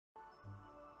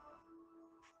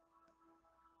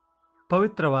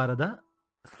ಪವಿತ್ರ ವಾರದ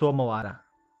ಸೋಮವಾರ.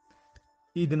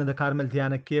 ಈ ದಿನದ ಕಾರ್ಮೆಲ್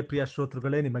ಧ್ಯಾನಕ್ಕೆ ಪ್ರಿಯ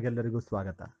ಶ್ರೋತೃಗಳೇ, ನಿಮಗೆಲ್ಲರಿಗೂ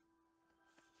ಸ್ವಾಗತ.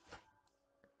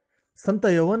 ಸಂತ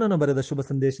ಯೋಹಾನನು ಬರೆದ ಶುಭ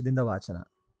ಸಂದೇಶದಿಂದ ವಾಚನ.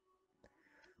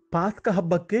 ಪಾಸ್ಕ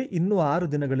ಹಬ್ಬಕ್ಕೆ ಇನ್ನೂ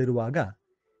 6 ದಿನಗಳಿರುವಾಗ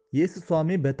ಯೇಸು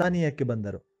ಸ್ವಾಮಿ ಬೆತಾನಿಯಕ್ಕೆ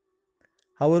ಬಂದರು.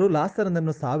 ಅವರು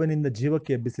ಲಾಸರನನ್ನು ಸಾವಿನಿಂದ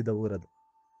ಜೀವಕ್ಕೆ ಎಬ್ಬಿಸಿದ ಊರದು.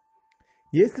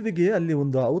 ಯೇಸುವಿಗೆ ಅಲ್ಲಿ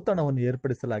ಒಂದು ಔತಣವನ್ನು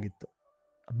ಏರ್ಪಡಿಸಲಾಗಿತ್ತು.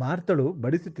 ಮಾರ್ತಳು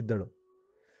ಬಡಿಸುತ್ತಿದ್ದಳು.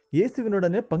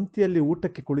 ಯೇಸುವಿನೊಡನೆ ಪಂಕ್ತಿಯಲ್ಲಿ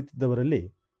ಊಟಕ್ಕೆ ಕುಳಿತಿದ್ದವರಲ್ಲಿ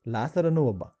ಲಾಸರನು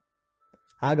ಒಬ್ಬ.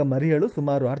 ಆಗ ಮರಿಯಳು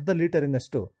ಸುಮಾರು 1/2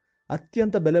 ಲೀಟರಿನಷ್ಟು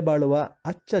ಅತ್ಯಂತ ಬೆಲೆ ಬಾಳುವ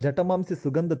ಅಚ್ಚ ಜಟಮಾಂಸಿ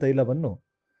ಸುಗಂಧ ತೈಲವನ್ನು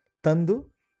ತಂದು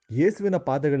ಯೇಸುವಿನ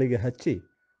ಪಾದಗಳಿಗೆ ಹಚ್ಚಿ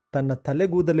ತನ್ನ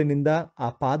ತಲೆಗೂದಲಿನಿಂದ ಆ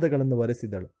ಪಾದಗಳನ್ನು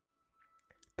ಒರೆಸಿದಳು.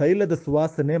 ತೈಲದ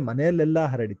ಸುವಾಸನೆ ಮನೆಯಲ್ಲೆಲ್ಲ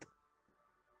ಹರಡಿತು.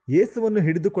 ಯೇಸುವನ್ನು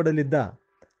ಹಿಡಿದುಕೊಡಲಿದ್ದ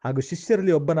ಹಾಗೂ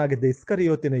ಶಿಷ್ಯರಲ್ಲಿ ಒಬ್ಬನಾಗಿದ್ದ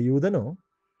ಇಸ್ಕರಿಯೋತಿನ ಯೂದನು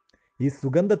ಈ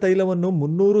ಸುಗಂಧ ತೈಲವನ್ನು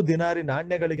 300 ದಿನಾರಿ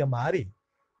ನಾಣ್ಯಗಳಿಗೆ ಮಾರಿ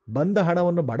ಬಂದ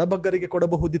ಹಣವನ್ನು ಬಡಬಗ್ಗರಿಗೆ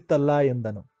ಕೊಡಬಹುದಿತ್ತಲ್ಲ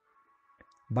ಎಂದನು.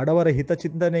 ಬಡವರ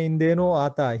ಹಿತಚಿಂತನೆಯಿಂದೇನೋ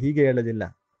ಆತ ಹೀಗೆ ಹೇಳಲಿಲ್ಲ.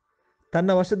 ತನ್ನ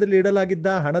ವಶದಲ್ಲಿ ಇಡಲಾಗಿದ್ದ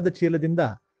ಹಣದ ಚೀಲದಿಂದ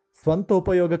ಸ್ವಂತ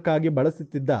ಉಪಯೋಗಕ್ಕಾಗಿ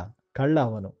ಬಳಸುತ್ತಿದ್ದ ಕಳ್ಳ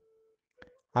ಅವನು.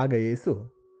 ಆಗ ಯೇಸು,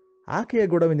 ಆಕೆಯ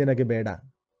ಗೊಡವೆ ನಿನಗೆ ಬೇಡ.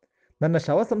 ನನ್ನ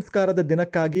ಶವ ಸಂಸ್ಕಾರದ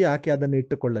ದಿನಕ್ಕಾಗಿ ಆಕೆ ಅದನ್ನು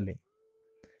ಇಟ್ಟುಕೊಳ್ಳಲಿ.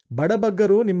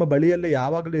 ಬಡಬಗ್ಗರು ನಿಮ್ಮ ಬಳಿಯಲ್ಲೇ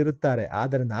ಯಾವಾಗಲೂ ಇರುತ್ತಾರೆ,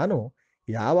 ಆದರೆ ನಾನು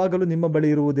ಯಾವಾಗಲೂ ನಿಮ್ಮ ಬಳಿ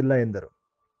ಇರುವುದಿಲ್ಲ ಎಂದರು.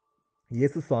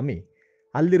 ಯೇಸು ಸ್ವಾಮಿ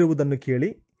ಅಲ್ಲಿರುವುದನ್ನು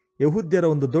ಕೇಳಿ ಯಹೂದ್ಯರ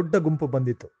ಒಂದು ದೊಡ್ಡ ಗುಂಪು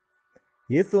ಬಂದಿತು.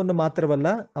 ಯೇಸುವನ್ನು ಮಾತ್ರವಲ್ಲ,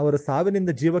 ಅವರು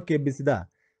ಸಾವಿನಿಂದ ಜೀವಕ್ಕೆ ಎಬ್ಬಿಸಿದ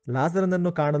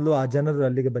ಲಾಜರನನ್ನು ಕಾಣಲು ಆ ಜನರು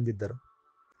ಅಲ್ಲಿಗೆ ಬಂದಿದ್ದರು.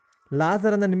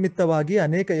 ಲಾಜರನ ನಿಮಿತ್ತವಾಗಿ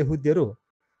ಅನೇಕ ಯಹೂದ್ಯರು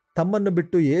ತಮ್ಮನ್ನು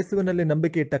ಬಿಟ್ಟು ಯೇಸುವಿನಲ್ಲಿ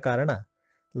ನಂಬಿಕೆ ಇಟ್ಟ ಕಾರಣ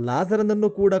ಲಾಜರನನ್ನು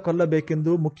ಕೂಡ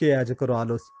ಕೊಲ್ಲಬೇಕೆಂದು ಮುಖ್ಯ ಯಾಜಕರು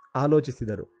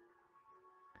ಆಲೋಚಿಸಿದರು.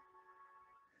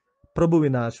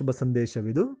 ಪ್ರಭುವಿನ ಶುಭ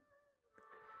ಸಂದೇಶವಿದು.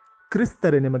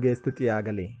 ಕ್ರಿಸ್ತರೇ ನಿಮಗೆ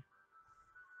ಸ್ತುತಿಯಾಗಲಿ.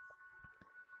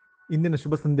 ಇಂದಿನ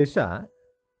ಶುಭ ಸಂದೇಶ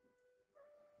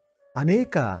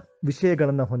ಅನೇಕ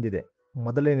ವಿಷಯಗಳನ್ನು ಹೊಂದಿದೆ.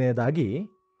 ಮೊದಲನೆಯದಾಗಿ,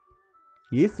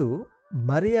 ಯೇಸು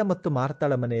ಮರಿಯ ಮತ್ತು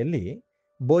ಮಾರ್ಥಳ ಮನೆಯಲ್ಲಿ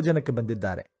ಭೋಜನಕ್ಕೆ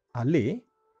ಬಂದಿದ್ದಾರೆ. ಅಲ್ಲಿ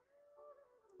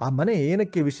ಆ ಮನೆ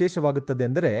ಏನಕ್ಕೆ ವಿಶೇಷವಾಗುತ್ತದೆ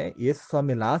ಎಂದರೆ, ಯೇಸು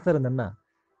ಸ್ವಾಮಿ ಲಾಸರನನ್ನ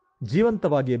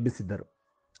ಜೀವಂತವಾಗಿ ಎಬ್ಬಿಸಿದ್ದರು.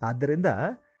 ಆದ್ದರಿಂದ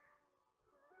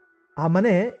ಆ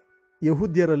ಮನೆ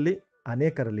ಯಹೂದ್ಯರಲ್ಲಿ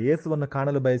ಅನೇಕರಲ್ಲಿ, ಯೇಸುವನ್ನು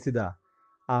ಕಾಣಲು ಬಯಸಿದ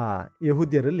ಆ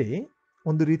ಯಹೂದ್ಯರಲ್ಲಿ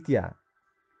ಒಂದು ರೀತಿಯ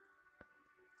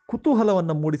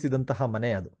ಕುತೂಹಲವನ್ನು ಮೂಡಿಸಿದಂತಹ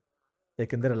ಮನೆ ಅದು.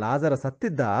 ಏಕೆಂದರೆ ಲಾಜರ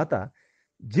ಸತ್ತಿದ್ದ, ಆತ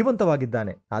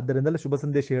ಜೀವಂತವಾಗಿದ್ದಾನೆ. ಆದ್ದರಿಂದಲೇ ಶುಭ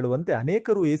ಸಂದೇಶ ಹೇಳುವಂತೆ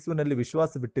ಅನೇಕರು ಯೇಸುವಿನಲ್ಲಿ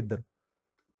ವಿಶ್ವಾಸವಿಟ್ಟಿದ್ದರು.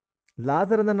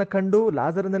 ಲಾಜರನನ್ನು ಕಂಡು,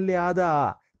 ಲಾಜರನಲ್ಲಿ ಆದ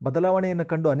ಬದಲಾವಣೆಯನ್ನು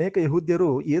ಕಂಡು ಅನೇಕ ಯಹೂದ್ಯರು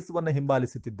ಯೇಸುವನ್ನು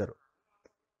ಹಿಂಬಾಲಿಸುತ್ತಿದ್ದರು.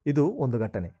 ಇದು ಒಂದು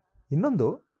ಘಟನೆ. ಇನ್ನೊಂದು,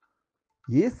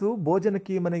 ಯೇಸು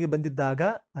ಭೋಜನಕ್ಕೆ ಈ ಮನೆಗೆ ಬಂದಿದ್ದಾಗ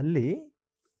ಅಲ್ಲಿ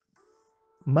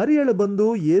ಮರಿಯಳು ಬಂದು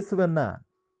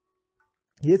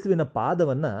ಯೇಸುವಿನ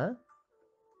ಪಾದವನ್ನ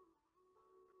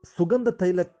ಸುಗಂಧ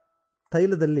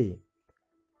ತೈಲದಲ್ಲಿ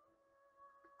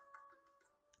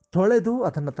ತೊಳೆದು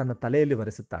ಅದನ್ನು ತನ್ನ ತಲೆಯಲ್ಲಿ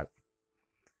ಒರೆಸುತ್ತಾಳೆ.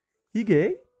 ಹೀಗೆ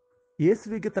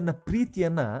ಯೇಸುವಿಗೆ ತನ್ನ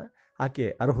ಪ್ರೀತಿಯನ್ನ ಆಕೆ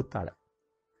ಅರ್ಹುತ್ತಾಳೆ.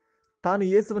 ತಾನು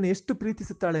ಯೇಸುವನ್ನು ಎಷ್ಟು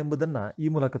ಪ್ರೀತಿಸುತ್ತಾಳೆ ಎಂಬುದನ್ನ ಈ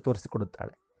ಮೂಲಕ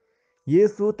ತೋರಿಸಿಕೊಡುತ್ತಾಳೆ.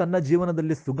 ಯೇಸು ತನ್ನ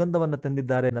ಜೀವನದಲ್ಲಿ ಸುಗಂಧವನ್ನು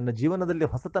ತಂದಿದ್ದಾರೆ, ನನ್ನ ಜೀವನದಲ್ಲಿ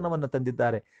ಹೊಸತನವನ್ನು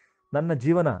ತಂದಿದ್ದಾರೆ, ನನ್ನ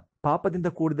ಜೀವನ ಪಾಪದಿಂದ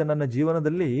ಕೂಡಿದ ನನ್ನ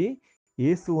ಜೀವನದಲ್ಲಿ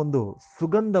ಯೇಸು ಒಂದು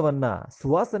ಸುಗಂಧವನ್ನ,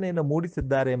 ಸುವಾಸನೆಯನ್ನು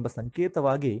ಮೂಡಿಸಿದ್ದಾರೆ ಎಂಬ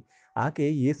ಸಂಕೇತವಾಗಿ ಆಕೆ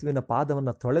ಯೇಸುವಿನ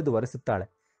ಪಾದವನ್ನು ತೊಳೆದು ಒರೆಸುತ್ತಾಳೆ.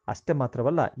 ಅಷ್ಟೇ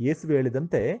ಮಾತ್ರವಲ್ಲ, ಯೇಸು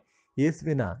ಹೇಳಿದಂತೆ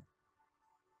ಯೇಸುವಿನ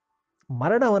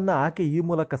ಮರಣವನ್ನ ಆಕೆ ಈ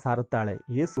ಮೂಲಕ ಸಾರುತ್ತಾಳೆ.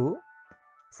 ಯೇಸು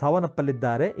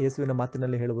ಸಾವನ್ನಪ್ಪಲಿದ್ದಾರೆ, ಯೇಸುವಿನ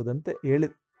ಮಾತಿನಲ್ಲಿ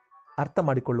ಅರ್ಥ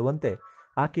ಮಾಡಿಕೊಳ್ಳುವಂತೆ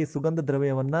ಆಕೆ ಸುಗಂಧ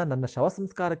ದ್ರವ್ಯವನ್ನ ನನ್ನ ಶವ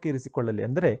ಸಂಸ್ಕಾರಕ್ಕೆ ಇರಿಸಿಕೊಳ್ಳಲಿ,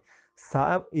 ಅಂದರೆ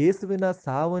ಯೇಸುವಿನ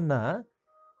ಸಾವನ್ನ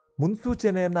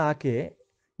ಮುನ್ಸೂಚನೆಯನ್ನ ಆಕೆ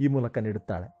ಈ ಮೂಲಕ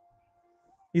ನೀಡುತ್ತಾಳೆ.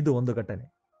 ಇದು ಒಂದು ಘಟನೆ.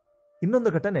 ಇನ್ನೊಂದು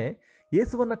ಘಟನೆ,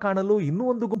 ಯೇಸುವನ್ನ ಕಾಣಲು ಇನ್ನೂ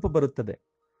ಒಂದು ಗುಂಪು ಬರುತ್ತದೆ.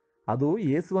 ಅದು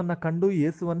ಯೇಸುವನ್ನ ಕಂಡು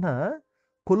ಯೇಸುವನ್ನ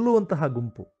ಕೊಲ್ಲುವಂತಹ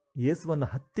ಗುಂಪು, ಯೇಸುವನ್ನ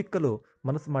ಹತ್ತಿಕ್ಕಲು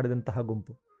ಮನಸ್ಸು ಮಾಡಿದಂತಹ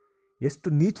ಗುಂಪು. ಎಷ್ಟು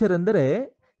ನೀಚರೆಂದರೆ,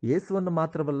 ಯೇಸುವನ್ನು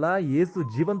ಮಾತ್ರವಲ್ಲ, ಯೇಸು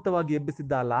ಜೀವಂತವಾಗಿ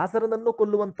ಎಬ್ಬಿಸಿದ್ದ ಲಾಸರನನ್ನು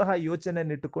ಕೊಲ್ಲುವಂತಹ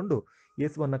ಯೋಚನೆಯನ್ನಿಟ್ಟುಕೊಂಡು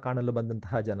ಯೇಸುವನ್ನ ಕಾಣಲು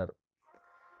ಬಂದಂತಹ ಜನರು.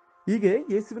 ಹೀಗೆ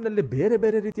ಯೇಸುವಿನಲ್ಲಿ ಬೇರೆ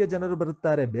ಬೇರೆ ರೀತಿಯ ಜನರು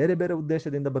ಬರುತ್ತಾರೆ, ಬೇರೆ ಬೇರೆ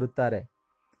ಉದ್ದೇಶದಿಂದ ಬರುತ್ತಾರೆ.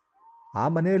 ಆ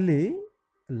ಮನೆಯಲ್ಲಿ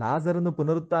ಲಾಜರನು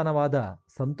ಪುನರುತ್ಥಾನವಾದ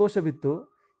ಸಂತೋಷವಿತ್ತು,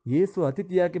 ಯೇಸು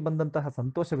ಅತಿಥಿಯಾಗಿ ಬಂದಂತಹ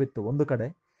ಸಂತೋಷವಿತ್ತು ಒಂದು ಕಡೆ.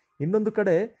 ಇನ್ನೊಂದು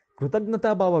ಕಡೆ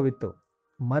ಕೃತಜ್ಞತಾ ಭಾವವಿತ್ತು.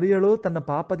 ಮರಿಯಳು ತನ್ನ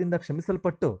ಪಾಪದಿಂದ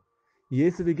ಕ್ಷಮಿಸಲ್ಪಟ್ಟು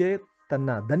ಯೇಸುವಿಗೆ ತನ್ನ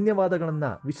ಧನ್ಯವಾದಗಳನ್ನ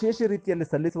ವಿಶೇಷ ರೀತಿಯಲ್ಲಿ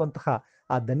ಸಲ್ಲಿಸುವಂತಹ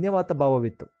ಆ ಧನ್ಯವಾದ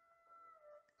ಭಾವವಿತ್ತು.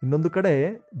 ಇನ್ನೊಂದು ಕಡೆ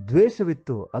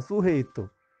ದ್ವೇಷವಿತ್ತು, ಅಸೂಹೆ ಇತ್ತು.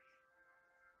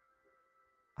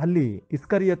 ಅಲ್ಲಿ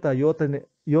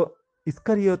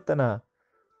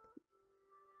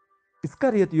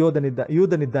ಇಸ್ಕರಿಯೋತ್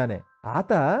ಯೂದನಿದ್ದಾನೆ.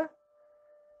 ಆತ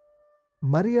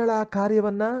ಮರಿಯಳ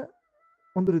ಕಾರ್ಯವನ್ನ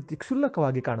ಒಂದು ರೀತಿ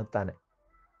ಕ್ಷುಲ್ಲಕವಾಗಿ ಕಾಣುತ್ತಾನೆ.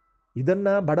 ಇದನ್ನ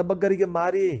ಬಡಬಗ್ಗರಿಗೆ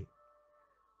ಮಾರಿ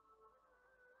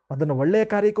ಅದನ್ನು ಒಳ್ಳೆಯ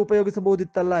ಕಾರ್ಯಕ್ಕೆ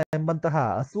ಉಪಯೋಗಿಸಬಹುದಿತ್ತಲ್ಲ ಎಂಬಂತಹ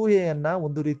ಅಸೂಯೆಯನ್ನ,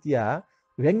 ಒಂದು ರೀತಿಯ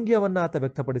ವ್ಯಂಗ್ಯವನ್ನ ಆತ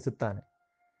ವ್ಯಕ್ತಪಡಿಸುತ್ತಾನೆ.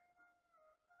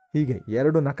 ಹೀಗೆ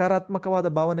 2 ನಕಾರಾತ್ಮಕವಾದ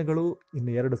ಭಾವನೆಗಳು,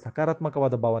 ಇನ್ನು 2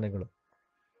 ಸಕಾರಾತ್ಮಕವಾದ ಭಾವನೆಗಳು.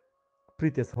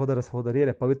 ಪ್ರೀತಿಯ ಸಹೋದರ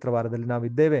ಸಹೋದರಿಯರೇ, ಪವಿತ್ರ ವಾರದಲ್ಲಿ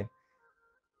ನಾವಿದ್ದೇವೆ.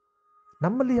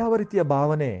 ನಮ್ಮಲ್ಲಿ ಯಾವ ರೀತಿಯ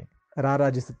ಭಾವನೆ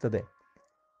ರಾರಾಜಿಸುತ್ತದೆ?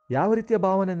 ಯಾವ ರೀತಿಯ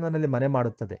ಭಾವನೆ ನನ್ನಲ್ಲಿ ಮನೆ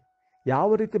ಮಾಡುತ್ತದೆ? ಯಾವ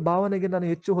ರೀತಿಯ ಭಾವನೆಗೆ ನಾನು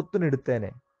ಹೆಚ್ಚು ಹೊತ್ತು ನೀಡುತ್ತೇನೆ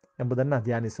ಎಂಬುದನ್ನು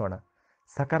ಧ್ಯಾನಿಸೋಣ.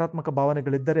 ಸಕಾರಾತ್ಮಕ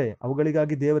ಭಾವನೆಗಳಿದ್ದರೆ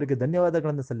ಅವುಗಳಿಗಾಗಿ ದೇವರಿಗೆ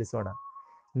ಧನ್ಯವಾದಗಳನ್ನು ಸಲ್ಲಿಸೋಣ.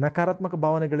 ನಕಾರಾತ್ಮಕ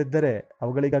ಭಾವನೆಗಳಿದ್ದರೆ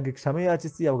ಅವುಗಳಿಗಾಗಿ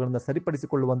ಕ್ಷಮೆಯಾಚಿಸಿ ಅವುಗಳನ್ನು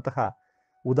ಸರಿಪಡಿಸಿಕೊಳ್ಳುವಂತಹ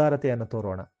ಉದಾರತೆಯನ್ನು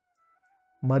ತೋರೋಣ.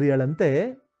 ಮರಿಯಳಂತೆ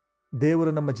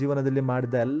ದೇವರು ನಮ್ಮ ಜೀವನದಲ್ಲಿ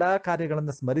ಮಾಡಿದ ಎಲ್ಲ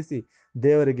ಕಾರ್ಯಗಳನ್ನು ಸ್ಮರಿಸಿ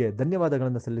ದೇವರಿಗೆ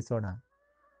ಧನ್ಯವಾದಗಳನ್ನು ಸಲ್ಲಿಸೋಣ.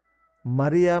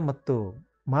 ಮರಿಯ ಮತ್ತು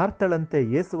ಮಾರ್ತಳಂತೆ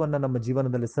ಯೇಸುವನ್ನ ನಮ್ಮ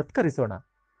ಜೀವನದಲ್ಲಿ ಸತ್ಕರಿಸೋಣ.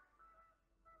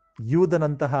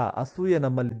 ಯೂದನಂತಹ ಅಸೂಯೆ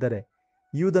ನಮ್ಮಲ್ಲಿದ್ದರೆ,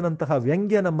 ಯೂದನಂತಹ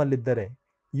ವ್ಯಂಗ್ಯ ನಮ್ಮಲ್ಲಿದ್ದರೆ,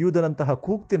 ಯೂದನಂತಹ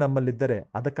ಕೂಕ್ತಿ ನಮ್ಮಲ್ಲಿದ್ದರೆ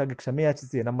ಅದಕ್ಕಾಗಿ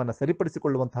ಕ್ಷಮೆಯಾಚಿಸಿ ನಮ್ಮನ್ನು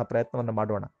ಸರಿಪಡಿಸಿಕೊಳ್ಳುವಂತಹ ಪ್ರಯತ್ನವನ್ನು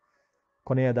ಮಾಡೋಣ.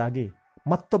 ಕೊನೆಯದಾಗಿ,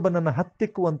 ಮತ್ತೊಬ್ಬನನ್ನು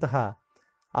ಹತ್ತಿಕ್ಕುವಂತಹ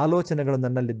ಆಲೋಚನೆಗಳು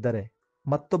ನನ್ನಲ್ಲಿದ್ದರೆ,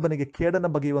 ಮತ್ತೊಬ್ಬನಿಗೆ ಕೇಡನ್ನು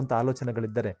ಬಗೆಯುವಂತಹ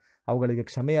ಆಲೋಚನೆಗಳಿದ್ದರೆ ಅವುಗಳಿಗೆ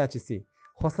ಕ್ಷಮೆಯಾಚಿಸಿ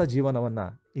ಹೊಸ ಜೀವನವನ್ನು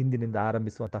ಇಂದಿನಿಂದ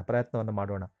ಆರಂಭಿಸುವಂತಹ ಪ್ರಯತ್ನವನ್ನು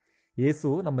ಮಾಡೋಣ. ಯೇಸು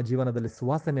ನಮ್ಮ ಜೀವನದಲ್ಲಿ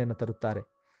ಸುವಾಸನೆಯನ್ನು ತರುತ್ತಾರೆ.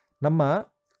 ನಮ್ಮ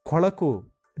ಕೊಳಕು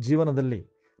ಜೀವನದಲ್ಲಿ,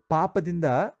 ಪಾಪದಿಂದ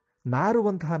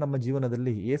ನಾರುವಂತಹ ನಮ್ಮ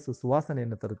ಜೀವನದಲ್ಲಿ ಯೇಸು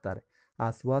ಸುವಾಸನೆಯನ್ನು ತರುತ್ತಾರೆ. ಆ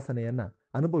ಸುವಾಸನೆಯನ್ನು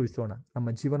ಅನುಭವಿಸೋಣ.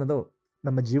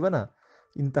 ನಮ್ಮ ಜೀವನ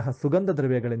ಇಂತಹ ಸುಗಂಧ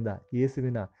ದ್ರವ್ಯಗಳಿಂದ,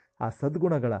 ಯೇಸುವಿನ ಆ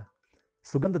ಸದ್ಗುಣಗಳ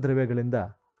ಸುಗಂಧ ದ್ರವ್ಯಗಳಿಂದ,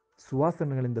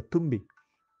 ಸುವಾಸನೆಗಳಿಂದ ತುಂಬಿ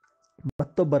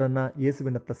ಮತ್ತೊಬ್ಬರನ್ನ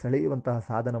ಯೇಸುವಿನತ್ತ ಸೆಳೆಯುವಂತಹ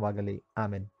ಸಾಧನವಾಗಲಿ.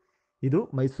 ಆಮೆನ್. ಇದು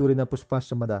ಮೈಸೂರಿನ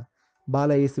ಪುಷ್ಪಾಶ್ರಮದ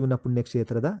ಬಾಲ ಯೇಸುವಿನ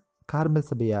ಪುಣ್ಯಕ್ಷೇತ್ರದ ಕಾರ್ಮೆಲ್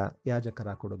ಸಭೆಯ ಯಾಜಕರ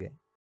ಕೊಡುಗೆ.